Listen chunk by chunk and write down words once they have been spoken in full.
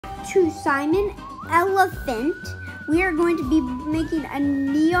to Simon Elephant. We are going to be making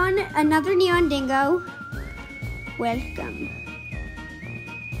another neon dingo. Welcome.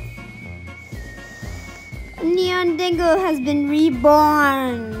 Neon dingo has been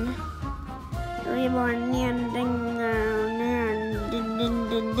reborn. Reborn neon dingo.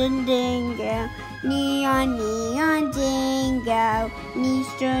 Dingo. Neon dingo.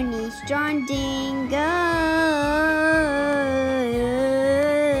 Neon dingo.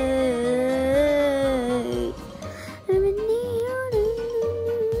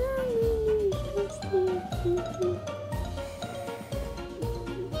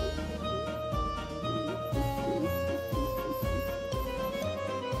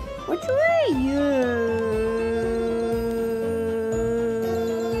 Which way you?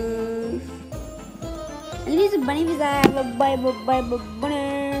 I can use a bunny because I have a Bible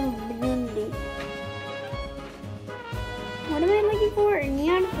bunny. What am I looking for? A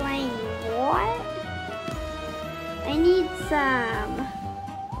neon flame. What? I need some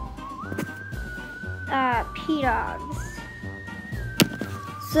P-Dogs.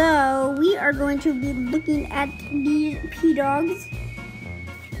 So we are going to be looking at these P-Dogs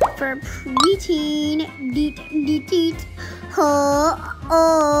for preteen deet.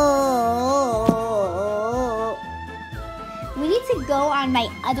 We need to go on my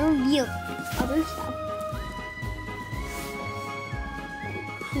other stuff.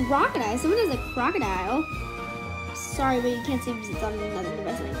 Crocodile. Someone has a crocodile. Sorry, but you can't see because it's on another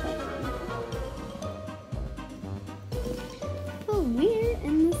device that I'm playing on. Oh, we're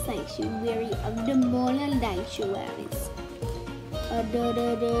in the sanctuary of the moral sanctuaries.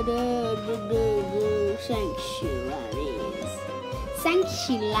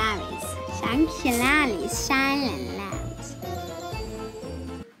 Sanctuaries, silent labs.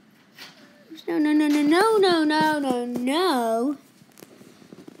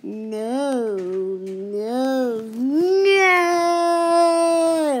 No.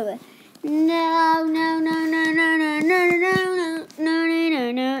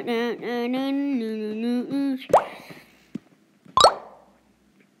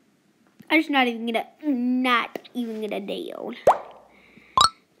 I'm just not even gonna deal. I'm not even gonna deal.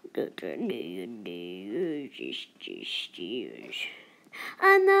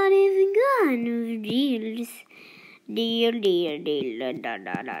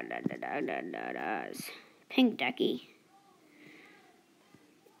 Pink ducky.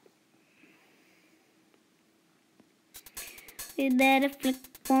 We better flip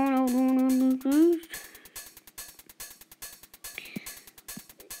on.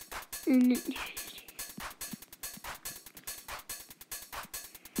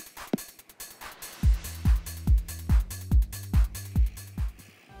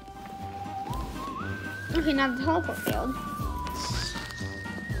 Okay, now the teleport failed.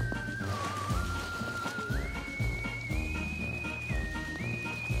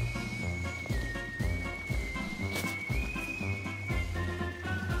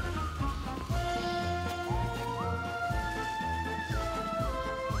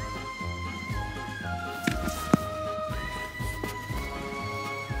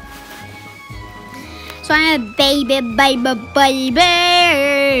 So I'm a baby.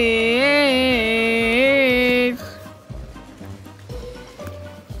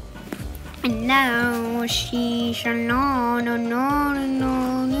 And now she shall no.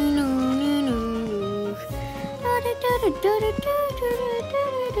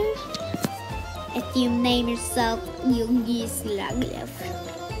 If you name yourself, you'll get slug left.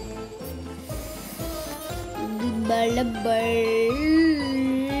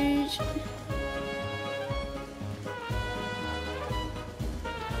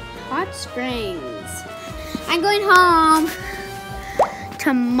 Hot Springs. I'm going home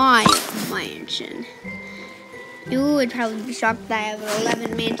to my mansion. You would probably be shocked that I have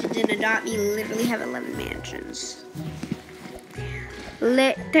 11 mansions and Adopt Me literally have 11 mansions.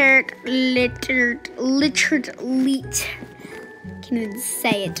 Littered. Can't even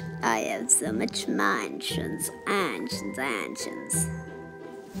say it. I have so much mansions.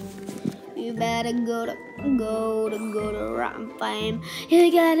 You better go to Rotten Fame.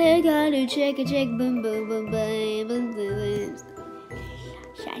 You gotta check, boom.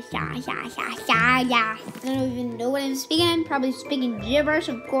 I don't even know what I'm speaking. I'm probably speaking gibberish,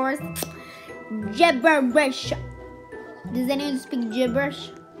 of course. Gibberish. Does anyone speak gibberish?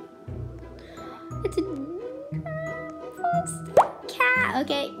 It's a cat.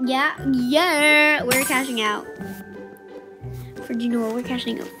 Okay, yeah. We're cashing out. For do you know what we're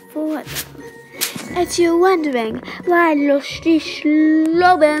cashing out for? If you're wondering why lusty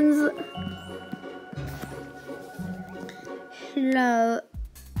slogans.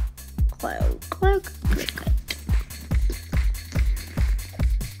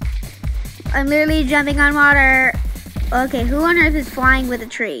 I'm literally jumping on water. Okay, who on earth is flying with a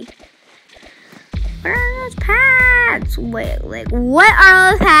tree? Where are those pads? Wait, like, what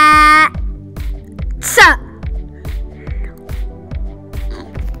are those pads?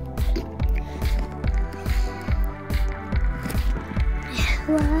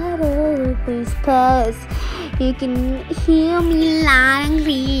 Water, please pause. You can hear me loud and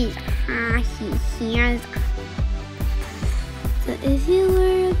clear. He hears. So if you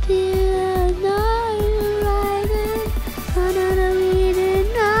were a pillar, not a rider, another reader,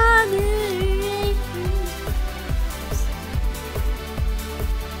 another.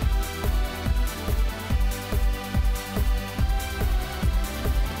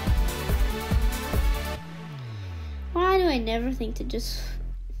 Why do I never think to just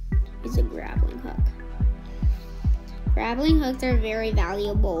use a grappling hook? Grappling hooks are very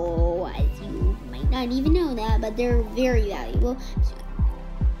valuable, as you might not even know that, but they're very valuable.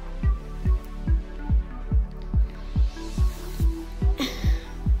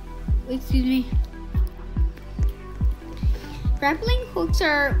 Excuse me. Grappling hooks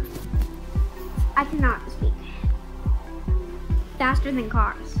are, I cannot speak, faster than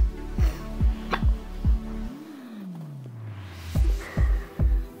cars.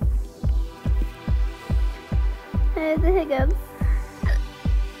 There's the hiccups.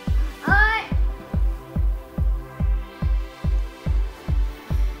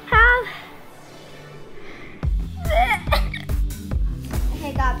 Have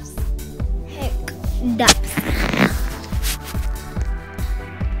hiccups. Hiccups.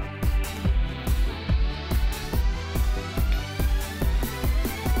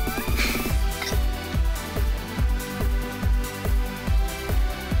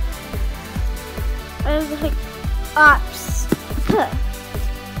 There's the hiccups.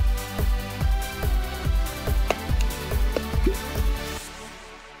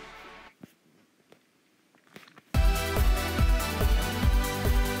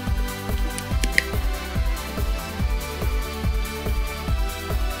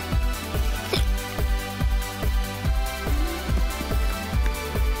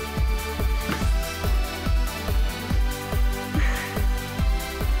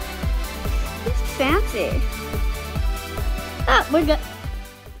 It's fancy. Oh, we're good.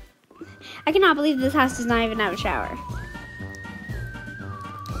 I cannot believe this house does not even have a shower.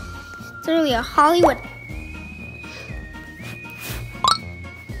 It's literally a Hollywood.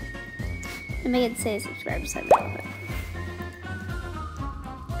 Let me get to say subscribe to real quick.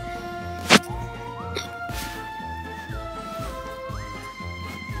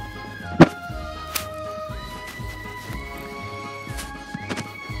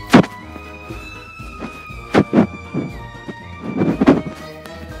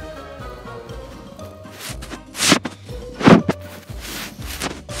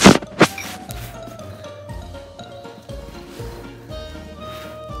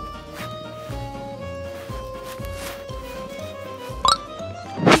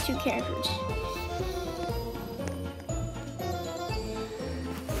 Two characters.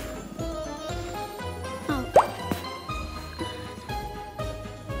 Oh.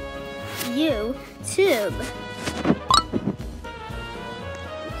 YouTube.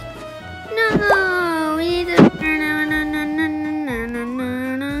 No, we need to.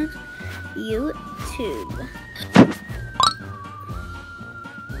 No. YouTube.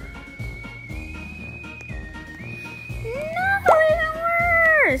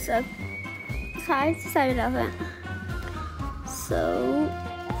 So, decided elephant.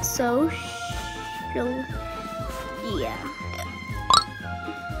 Social. Yeah.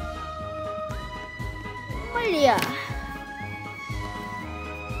 Media.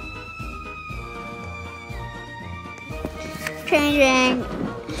 Changing.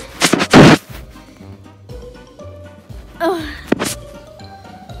 Oh.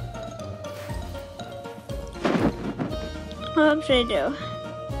 What should I do?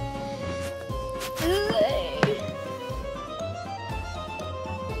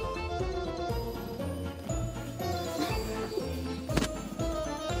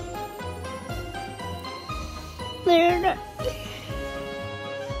 There.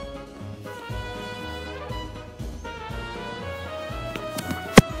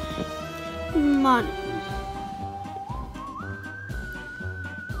 Money.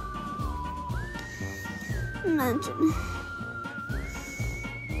 Mansion.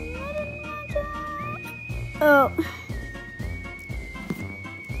 Oh.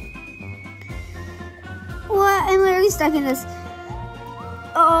 What? I'm literally stuck in this.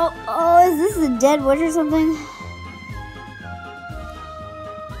 Oh, is this a dead witch or something?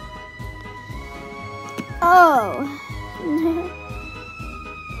 Oh.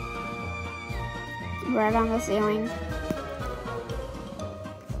 Right on the ceiling.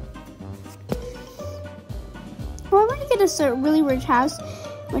 Why when you get a really rich house,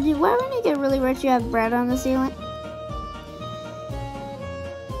 why when you get really rich you have bread on the ceiling?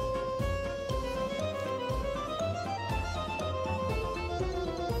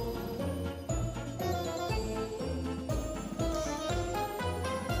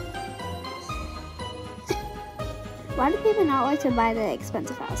 Why do people not like to buy the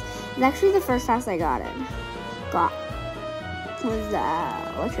expensive house? It's actually the first house I got was the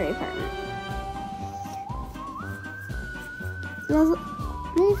luxury apartment. It was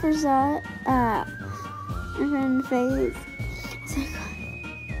really first saw it, my friend Faith. It's like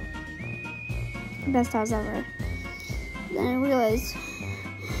best house ever. Then I realized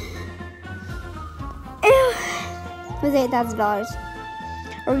it was $8,000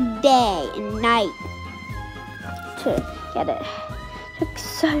 a day and night to get it. It took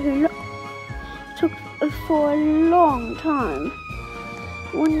so long. It took for a long time.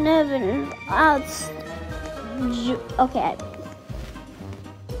 Whenever okay.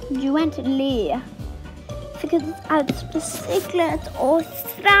 Jointly. Because it's bicyklet och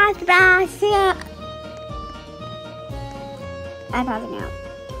stratrasia. I'm passing out.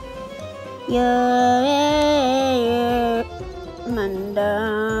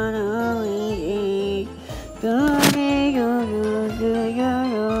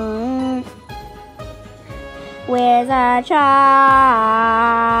 Where's our chocolate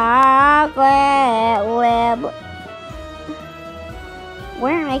web?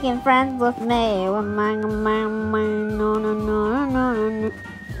 We're making friends with me. No.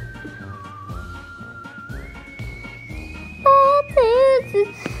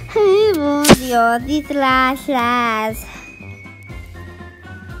 These lashes.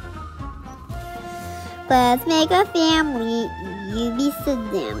 Let's make a family. You be so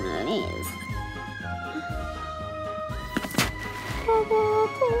damn nice.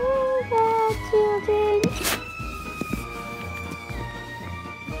 Children.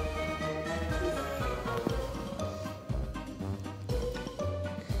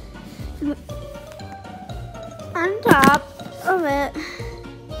 On top of it,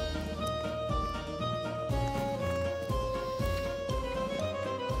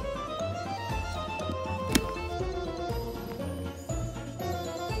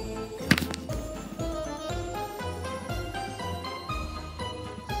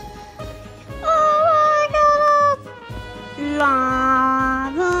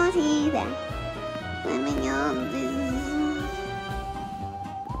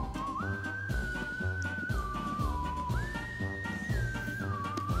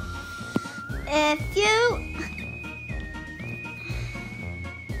 if you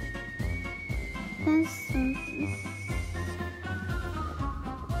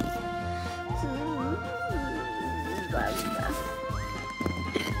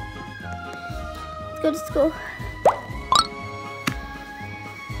go to school.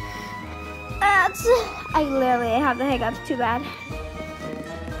 I literally have the hiccups too bad.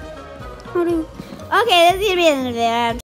 Okay, that's gonna be the end of the video.